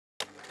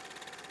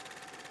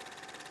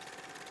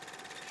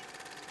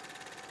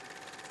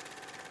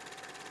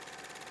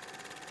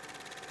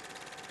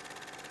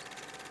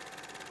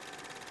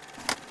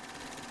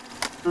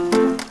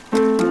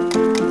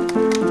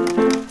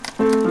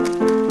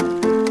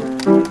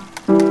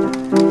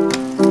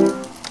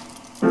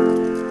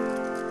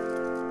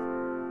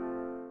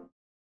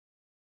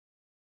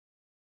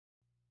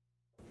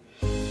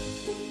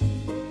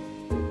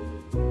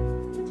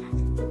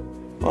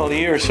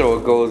year or so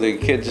ago, the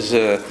kids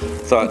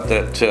thought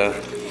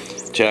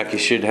that Jackie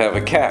should have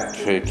a cat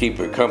to keep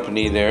her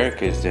company there,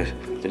 because they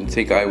didn't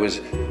think I was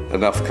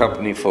enough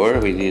company for her.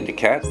 We needed a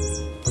cat.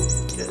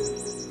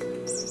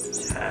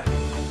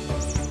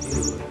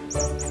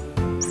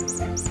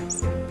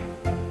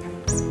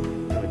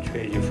 I'll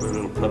trade you for a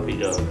little puppy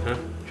dog, huh?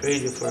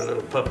 Trade you for a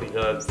little puppy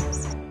dog.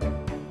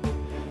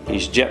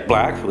 He's jet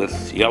black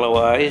with yellow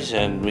eyes,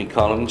 and we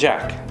call him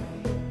Jack.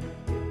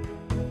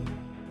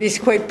 He's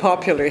quite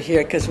popular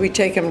here because we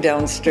take him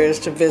downstairs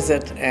to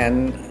visit,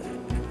 and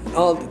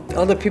all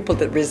the people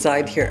that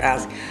reside here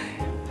ask,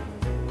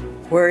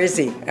 "Where is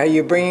he? Are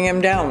you bringing him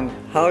down?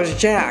 How's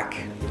Jack?"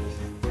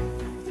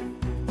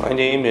 My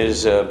name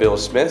is Bill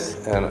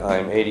Smith, and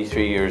I'm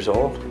 83 years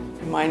old.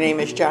 My name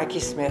is Jackie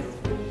Smith,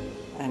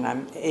 and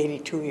I'm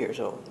 82 years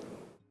old.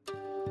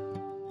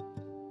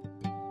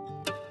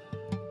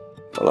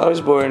 Well, I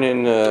was born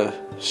in a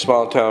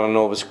small town in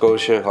Nova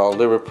Scotia called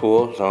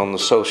Liverpool on the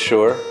South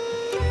Shore.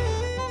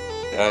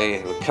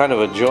 I was kind of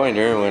a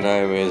joiner when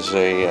I was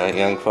a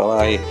young fella.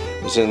 I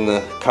was in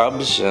the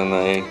Cubs, and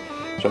I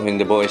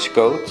joined the Boy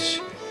Scouts,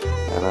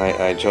 and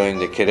I joined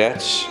the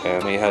Cadets,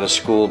 and we had a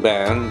school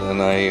band, and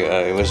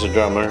I was a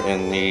drummer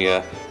in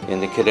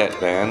the cadet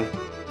band.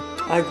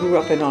 I grew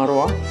up in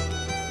Ottawa.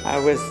 I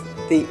was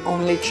the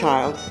only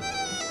child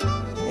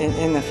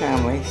in the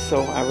family,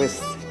 so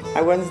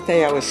I wouldn't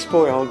say I was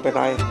spoiled, but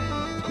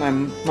my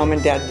mom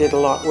and dad did a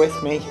lot with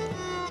me.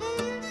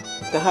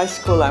 The high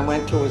school I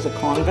went to was a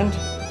convent,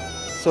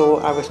 so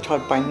I was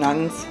taught by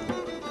nuns.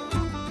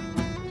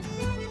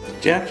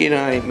 Jackie and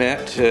I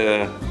met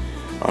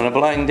on a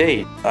blind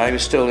date. I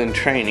was still in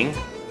training.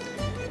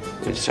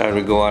 We decided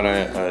to go on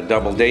a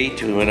double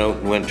date. We went out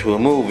and went to a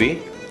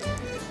movie.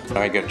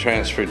 I got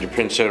transferred to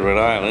Prince Edward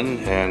Island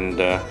and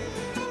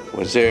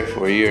was there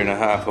for a year and a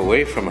half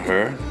away from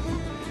her.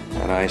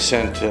 And I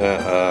sent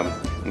an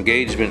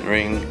engagement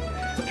ring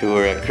to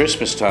her at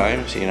Christmas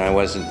time. Seeing I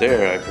wasn't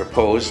there, I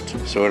proposed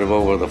sort of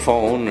over the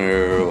phone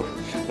or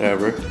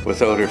whatever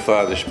without her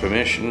father's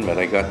permission, but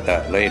I got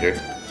that later.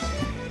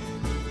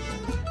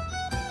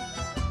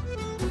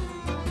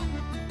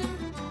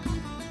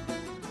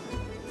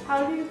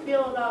 How do you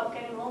feel about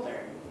getting older?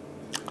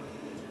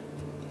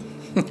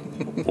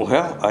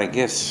 Well, I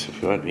guess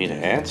if you want me to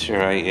answer,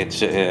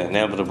 it's an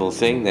inevitable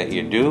thing that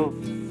you do.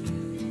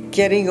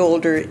 Getting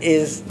older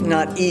is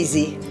not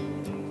easy,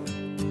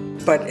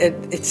 but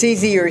it's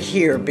easier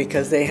here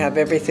because they have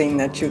everything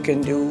that you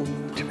can do.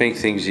 To make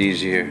things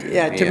easier.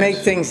 Yeah, to make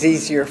things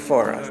easier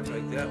for us.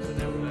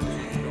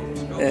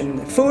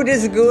 And food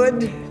is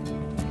good.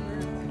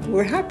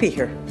 We're happy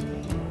here.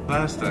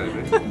 Last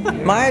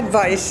time, My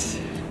advice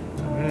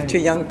to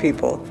young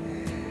people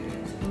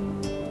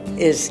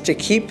is to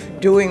keep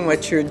doing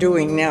what you're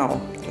doing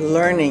now,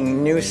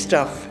 learning new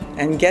stuff,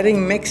 and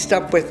getting mixed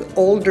up with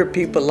older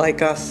people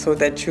like us so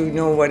that you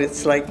know what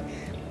it's like,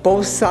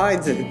 both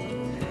sides of it.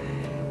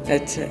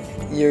 That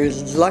you're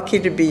lucky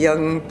to be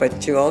young,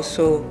 but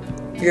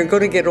you're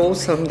going to get old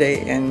someday,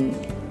 and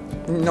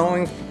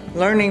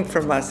learning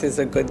from us is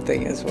a good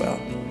thing as well.